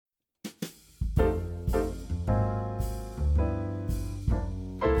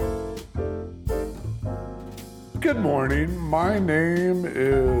Good morning. My name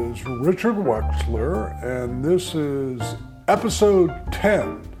is Richard Wexler, and this is episode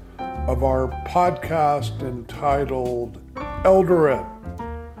 10 of our podcast entitled Elder Ed,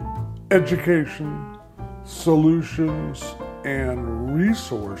 Education, Solutions, and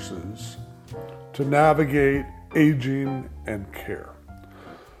Resources to Navigate Aging and Care.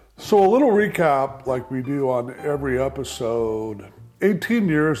 So a little recap like we do on every episode. 18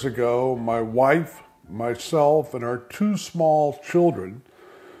 years ago, my wife, myself, and our two small children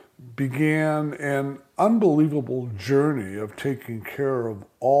began an unbelievable journey of taking care of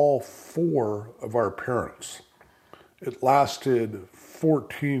all four of our parents. It lasted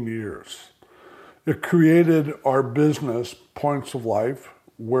 14 years. It created our business, Points of Life,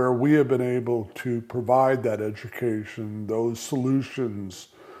 where we have been able to provide that education, those solutions,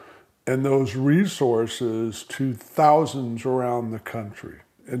 and those resources to thousands around the country,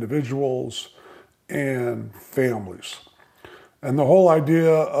 individuals and families. And the whole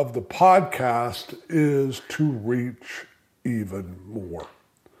idea of the podcast is to reach even more.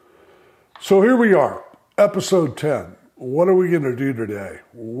 So here we are, episode 10. What are we going to do today?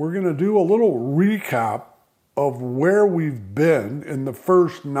 We're going to do a little recap of where we've been in the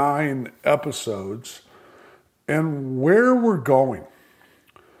first 9 episodes and where we're going.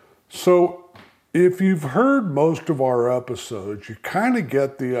 So if you've heard most of our episodes, you kind of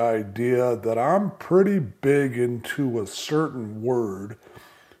get the idea that I'm pretty big into a certain word,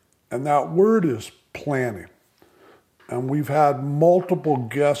 and that word is planning. And we've had multiple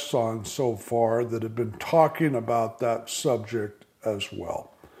guests on so far that have been talking about that subject as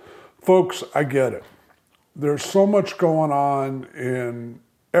well. Folks, I get it. There's so much going on in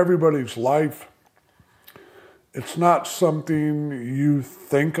everybody's life. It's not something you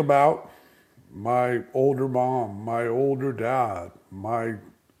think about. My older mom, my older dad, my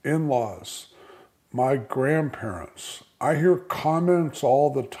in-laws, my grandparents. I hear comments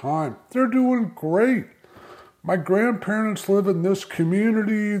all the time. They're doing great. My grandparents live in this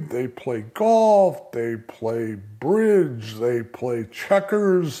community. They play golf. They play bridge. They play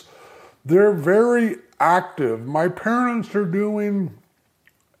checkers. They're very active. My parents are doing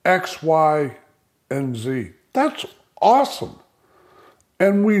X, Y, and Z. That's awesome.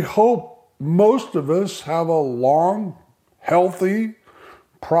 And we hope most of us have a long, healthy,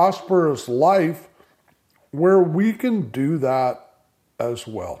 prosperous life where we can do that as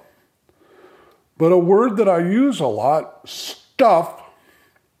well. But a word that I use a lot, stuff,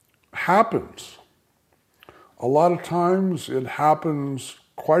 happens. A lot of times it happens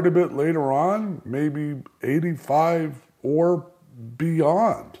quite a bit later on, maybe 85 or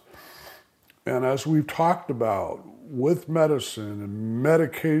beyond. And as we've talked about with medicine and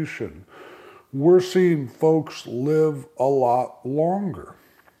medication, we're seeing folks live a lot longer.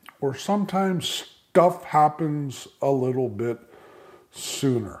 Or sometimes stuff happens a little bit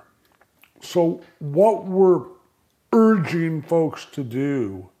sooner. So what we're urging folks to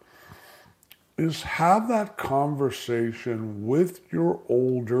do is have that conversation with your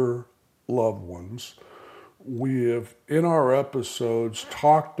older loved ones. We have, in our episodes,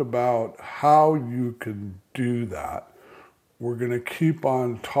 talked about how you can do that. We're going to keep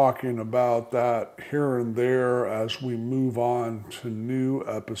on talking about that here and there as we move on to new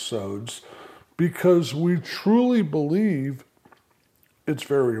episodes, because we truly believe it's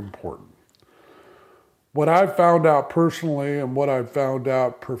very important. What I've found out personally and what I've found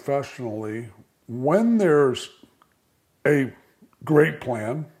out professionally, when there's a great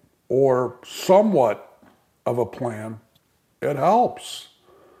plan or somewhat of a plan, it helps.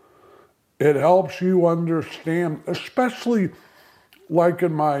 It helps you understand, especially like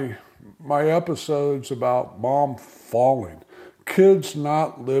in my episodes about mom falling, kids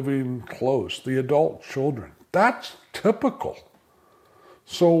not living close, the adult children. That's typical.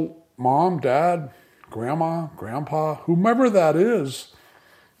 So mom, dad, grandma, grandpa, whomever that is,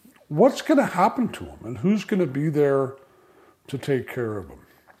 what's going to happen to them and who's going to be there to take care of them?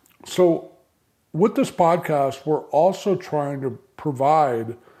 So with this podcast, we're also trying to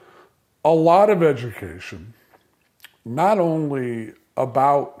provide a lot of education, not only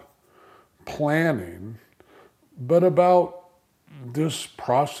about planning, but about this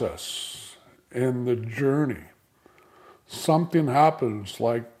process and the journey. Something happens,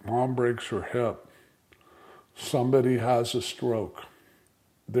 like mom breaks her hip. Somebody has a stroke.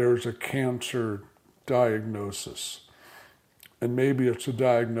 There's a cancer diagnosis. And maybe it's a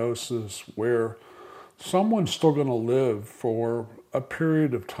diagnosis where someone's still going to live for a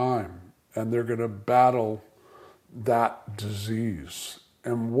period of time and they're going to battle that disease.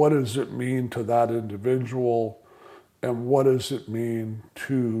 And what does it mean to that individual? And what does it mean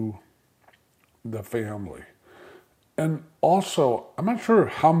to the family? And also, I'm not sure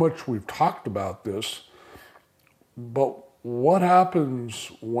how much we've talked about this, but what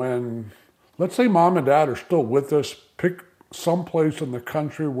happens when, let's say mom and dad are still with us, pick some place in the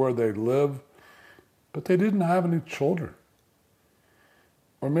country where they live, but they didn't have any children.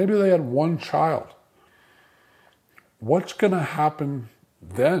 Or maybe they had one child. What's going to happen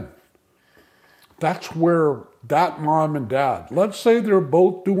then? That's where that mom and dad, let's say they're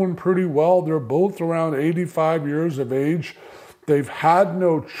both doing pretty well. They're both around 85 years of age. They've had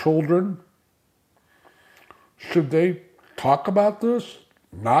no children. Should they talk about this?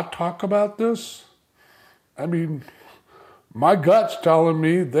 Not talk about this? I mean, my gut's telling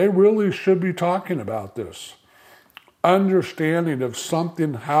me they really should be talking about this. Understanding if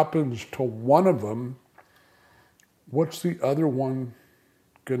something happens to one of them, what's the other one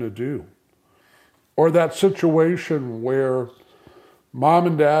going to do? Or that situation where mom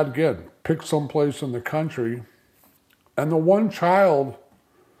and dad, again, pick someplace in the country, and the one child,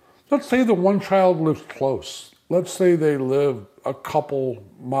 let's say the one child lives close. Let's say they live a couple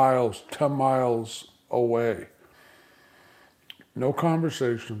miles, 10 miles away. No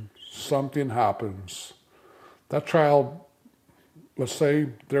conversation, something happens. That child, let's say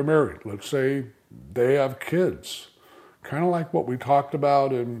they're married. Let's say they have kids. Kind of like what we talked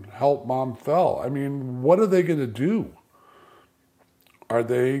about in Help Mom Fell. I mean, what are they going to do? Are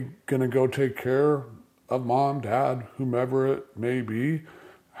they going to go take care of mom, dad, whomever it may be?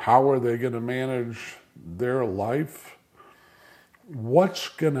 How are they going to manage their life? What's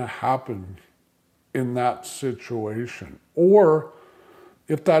going to happen in that situation? Or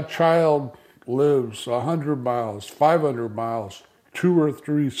if that child lives 100 miles, 500 miles, 2 or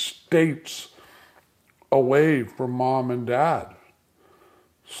 3 states away from mom and dad.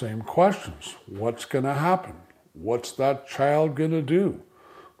 Same questions. What's going to happen? What's that child going to do?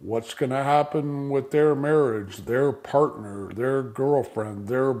 What's going to happen with their marriage, their partner, their girlfriend,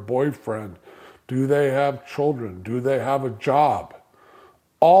 their boyfriend? Do they have children? Do they have a job?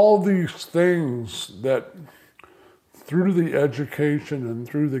 All these things that through the education and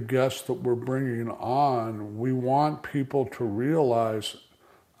through the guests that we're bringing on, we want people to realize,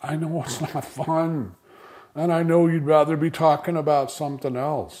 I know it's not fun. And I know you'd rather be talking about something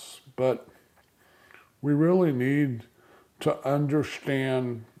else, but we really need to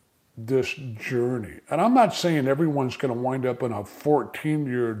understand this journey. And I'm not saying everyone's going to wind up in a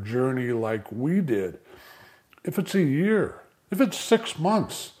 14-year journey like we did. If it's a year, if it's 6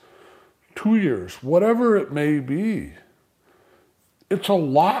 months, 2 years, whatever it may be, it's a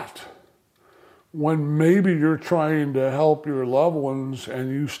lot. When maybe you're trying to help your loved ones and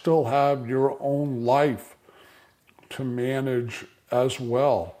you still have your own life to manage as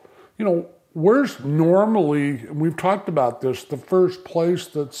well. You know, where's normally, and we've talked about this, the first place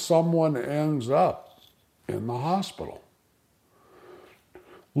that someone ends up? In the hospital.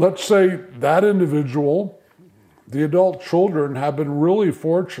 Let's say that individual, the adult children, have been really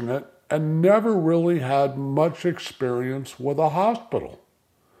fortunate and never really had much experience with a hospital.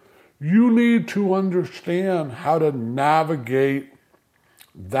 You need to understand how to navigate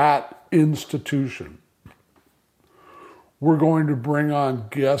that institution. We're going to bring on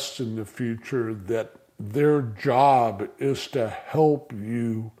guests in the future that their job is to help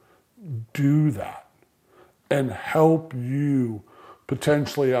you do that and help you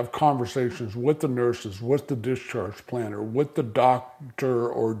potentially have conversations with the nurses, with the discharge planner, with the doctor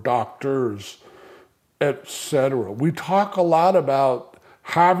or doctors, etc. We talk a lot about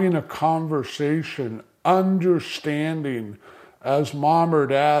having a conversation, understanding as mom or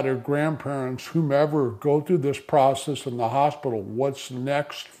dad or grandparents, whomever, go through this process in the hospital, what's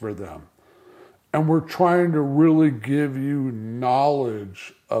next for them. And we're trying to really give you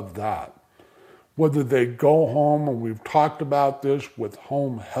knowledge of that. Whether they go home, and we've talked about this with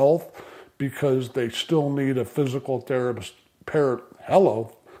home health, because they still need a physical therapist,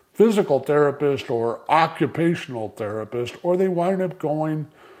 physical therapist or occupational therapist, or they wind up going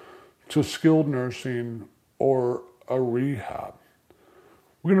to skilled nursing or a rehab.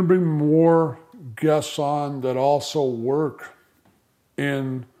 We're going to bring more guests on that also work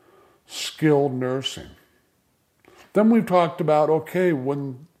in skilled nursing. Then we've talked about, okay,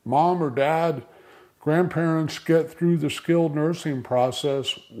 when mom or dad, grandparents get through the skilled nursing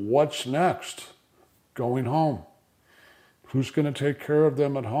process, what's next? Going home. Who's going to take care of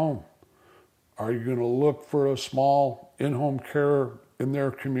them at home? Are you going to look for a small in-home care in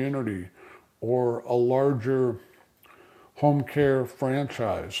their community or a larger home care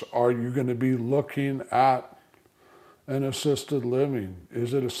franchise? Are you going to be looking at an assisted living?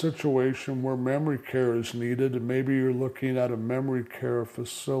 Is it a situation where memory care is needed and maybe you're looking at a memory care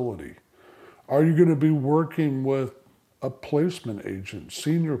facility? Are you going to be working with a placement agent,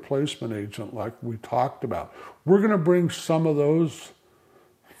 senior placement agent, like we talked about. We're going to bring some of those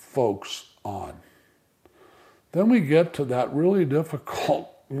folks on. Then we get to that really difficult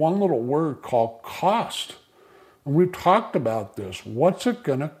one little word called cost. And we've talked about this. What's it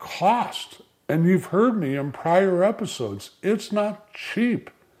going to cost? And you've heard me in prior episodes. It's not cheap.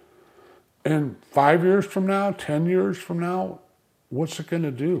 And 5 years from now, 10 years from now, what's it going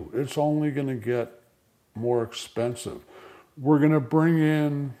to do? It's only going to get more expensive. We're going to bring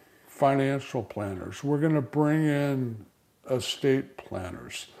in financial planners. We're going to bring in estate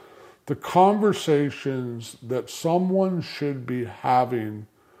planners. The conversations that someone should be having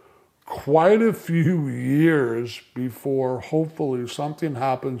quite a few years before hopefully something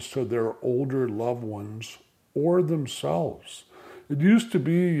happens to their older loved ones or themselves. It used to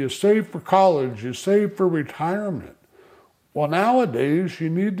be you save for college, you save for retirement. Well, nowadays you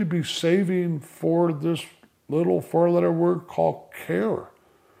need to be saving for this little four-letter word called care,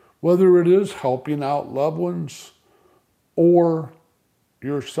 whether it is helping out loved ones or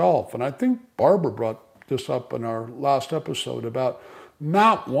yourself. And I think Barbara brought this up in our last episode about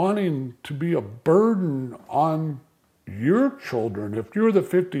not wanting to be a burden on your children if you're the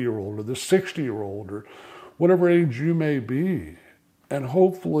 50-year-old or the 60-year-old or whatever age you may be. And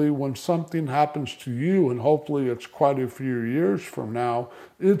hopefully when something happens to you, and hopefully it's quite a few years from now,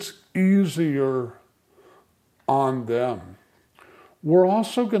 it's easier on them. We're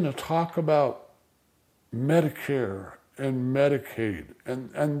also going to talk about Medicare and Medicaid.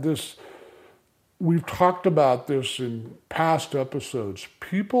 And this, we've talked about this in past episodes.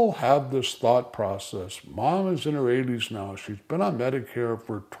 People have this thought process. Mom is in her 80s now. She's been on Medicare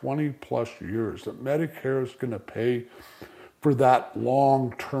for 20 plus years. That Medicare is going to pay for that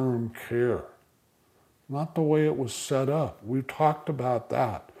long-term care. Not the way it was set up. We've talked about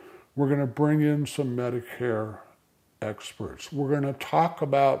that. We're going to bring in some Medicare experts. We're going to talk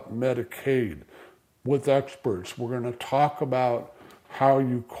about Medicaid with experts. We're going to talk about how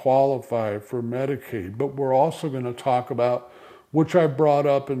you qualify for Medicaid. But we're also going to talk about, which I brought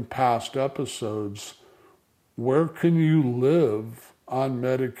up in past episodes, where can you live on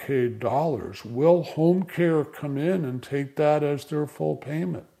Medicaid dollars? Will home care come in and take that as their full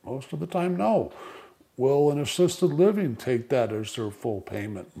payment? Most of the time, no. Will an assisted living take that as their full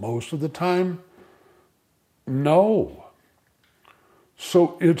payment? Most of the time, no.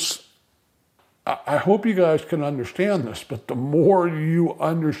 So I hope you guys can understand this, but the more you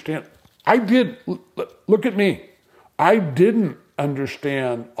understand, look at me. I didn't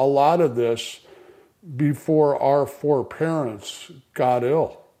understand a lot of this before our four parents got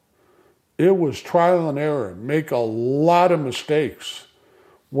ill. It was trial and error, make a lot of mistakes.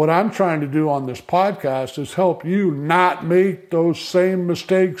 What I'm trying to do on this podcast is help you not make those same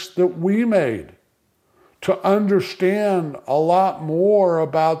mistakes that we made, to understand a lot more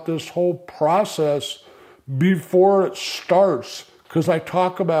about this whole process before it starts. Because I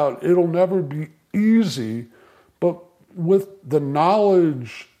talk about it'll never be easy, but with the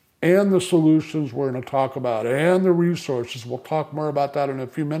knowledge and the solutions we're going to talk about and the resources, we'll talk more about that in a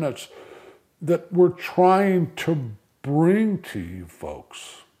few minutes, that we're trying to bring to you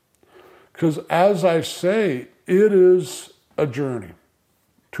folks. Because as I say, it is a journey.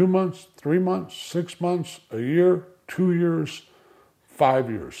 2 months, 3 months, 6 months, a year, 2 years,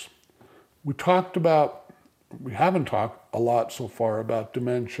 5 years. We haven't talked a lot so far about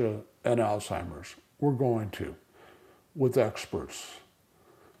dementia and Alzheimer's. We're going to, with experts.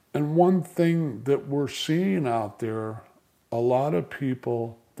 And one thing that we're seeing out there, a lot of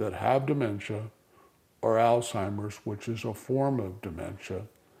people that have dementia or Alzheimer's, which is a form of dementia,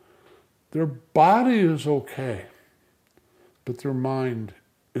 their body is okay, but their mind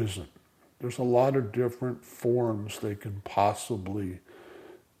isn't. There's a lot of different forms they can possibly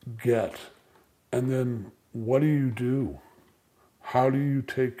get. And then what do you do? How do you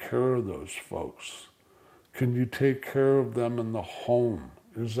take care of those folks? Can you take care of them in the home?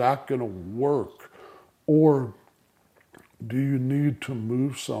 Is that going to work? Or do you need to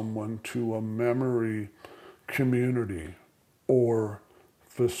move someone to a memory community or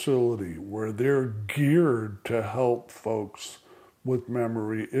facility where they're geared to help folks with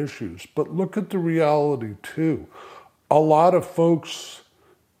memory issues? But look at the reality too. A lot of folks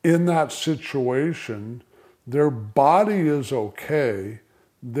in that situation, their body is okay,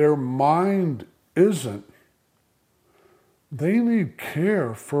 their mind isn't. They need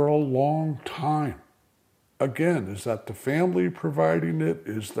care for a long time. Again, is that the family providing it?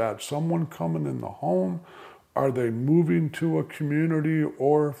 Is that someone coming in the home? Are they moving to a community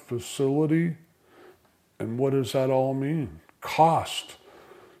or facility? And what does that all mean? Cost.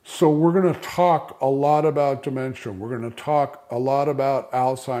 So we're going to talk a lot about dementia. We're going to talk a lot about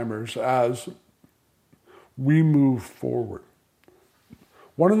Alzheimer's as we move forward.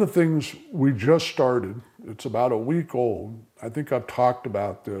 One of the things we just started, it's about a week old. I think I've talked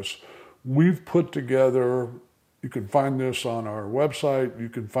about this. We've put together, you can find this on our website, you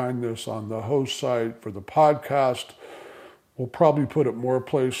can find this on the host site for the podcast. We'll probably put it more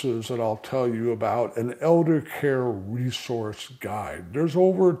places that I'll tell you about, an elder care resource guide. There's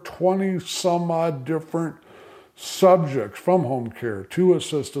over 20 some odd different subjects, from home care to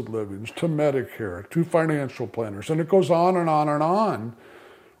assisted livings to Medicare to financial planners, and it goes on and on and on.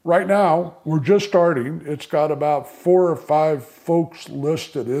 Right now, we're just starting. It's got about 4 or 5 folks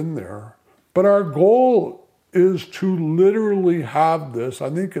listed in there. But our goal is to literally have this, I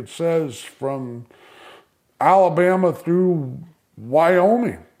think it says from Alabama through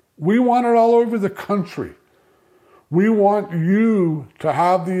Wyoming. We want it all over the country. We want you to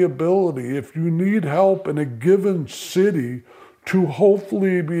have the ability, if you need help in a given city, to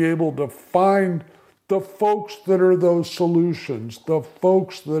hopefully be able to find the folks that are those solutions, the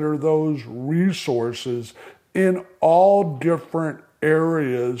folks that are those resources in all different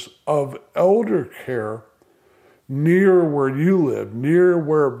areas of elder care near where you live, near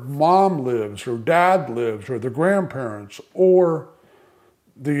where mom lives or dad lives or the grandparents or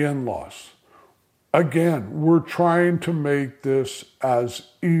the in-laws. Again, we're trying to make this as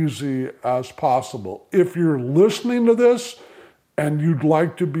easy as possible. If you're listening to this and you'd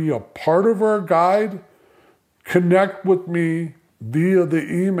like to be a part of our guide, connect with me via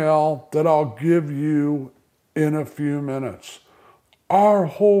the email that I'll give you in a few minutes. Our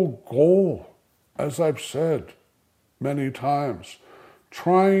whole goal, as I've said many times,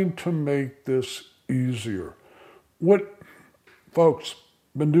 trying to make this easier. Folks,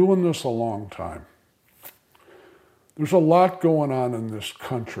 been doing this a long time. There's a lot going on in this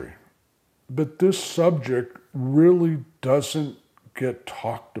country, but this subject really doesn't get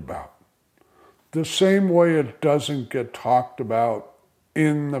talked about. The same way it doesn't get talked about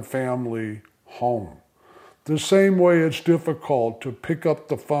in the family home. The same way it's difficult to pick up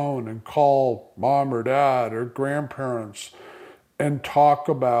the phone and call mom or dad or grandparents and talk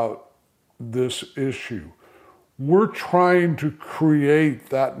about this issue. We're trying to create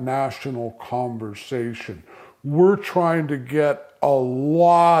that national conversation. We're trying to get a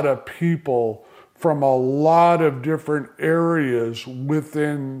lot of people from a lot of different areas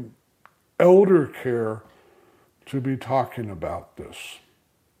within elder care to be talking about this.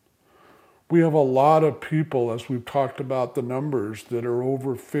 We have a lot of people, as we've talked about the numbers, that are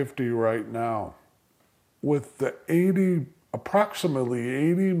over 50 right now. With the approximately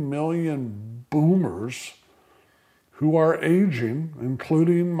 80 million boomers who are aging,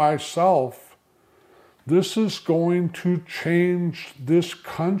 including myself, this is going to change this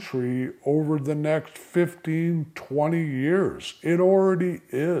country over the next 15, 20 years. It already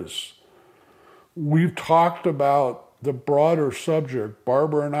is. We've talked about the broader subject.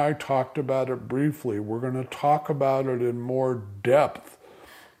 Barbara and I talked about it briefly. We're going to talk about it in more depth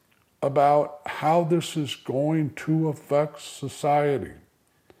about how this is going to affect society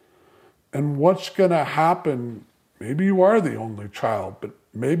and what's going to happen. Maybe you are the only child, but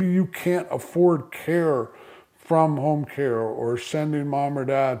maybe you can't afford care from home care or sending mom or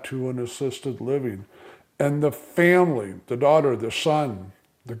dad to an assisted living. And the family, the daughter, the son,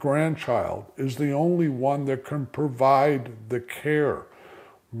 the grandchild, is the only one that can provide the care.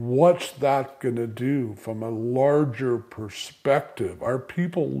 What's that going to do from a larger perspective? Are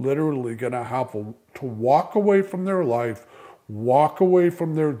people literally going to have to walk away from their life, walk away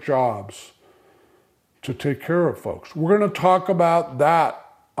from their jobs to take care of folks? We're going to talk about that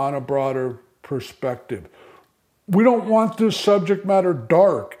on a broader perspective. We don't want this subject matter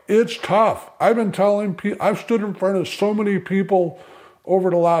dark. It's tough. I've been telling people, I've stood in front of so many people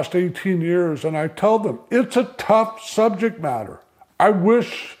over the last 18 years, and I tell them, it's a tough subject matter. I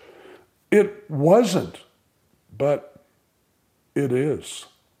wish it wasn't, but it is.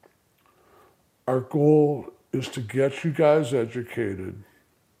 Our goal is to get you guys educated.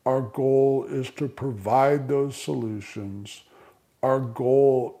 Our goal is to provide those solutions. Our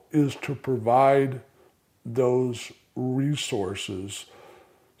goal is to provide those resources.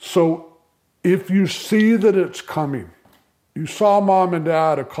 So if you see that it's coming, you saw mom and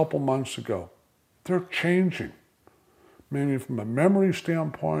dad a couple months ago, they're changing. Maybe from a memory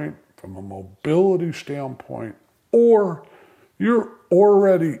standpoint, from a mobility standpoint, or you're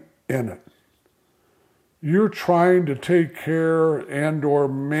already in it. You're trying to take care and or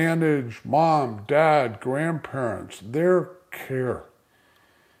manage mom, dad, grandparents, their care.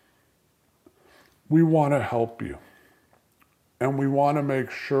 We want to help you. and we want to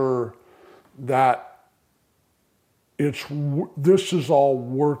make sure that this is all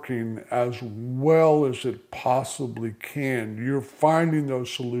working as well as it possibly can. You're finding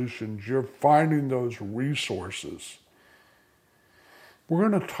those solutions. You're finding those resources. We're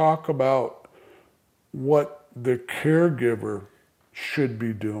going to talk about what the caregiver should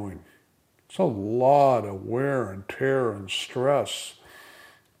be doing. It's a lot of wear and tear and stress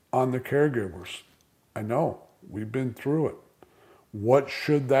on the caregivers. I know, we've been through it. What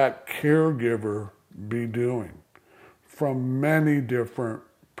should that caregiver be doing? From many different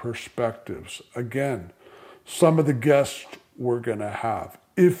perspectives. Again, some of the guests we're going to have.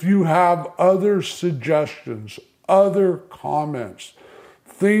 If you have other suggestions, other comments,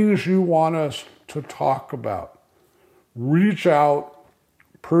 things you want us to talk about, reach out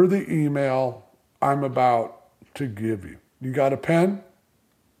per the email I'm about to give you. You got a pen?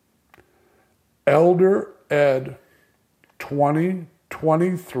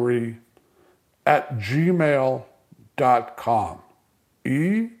 eldered2023 at gmail.com.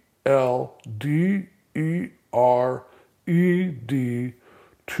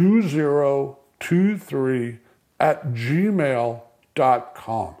 ELDERED2023 at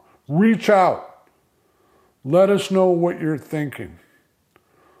gmail.com. Reach out. Let us know what you're thinking.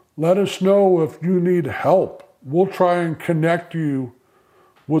 Let us know if you need help. We'll try and connect you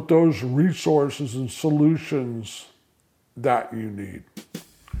with those resources and solutions that you need.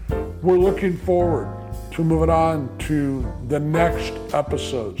 We're looking forward to moving on to the next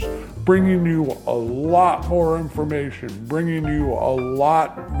episodes, bringing you a lot more information, bringing you a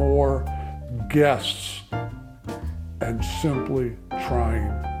lot more guests, and simply trying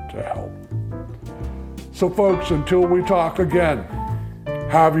to help. So folks, until we talk again,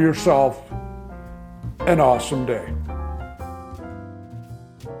 have yourself an awesome day.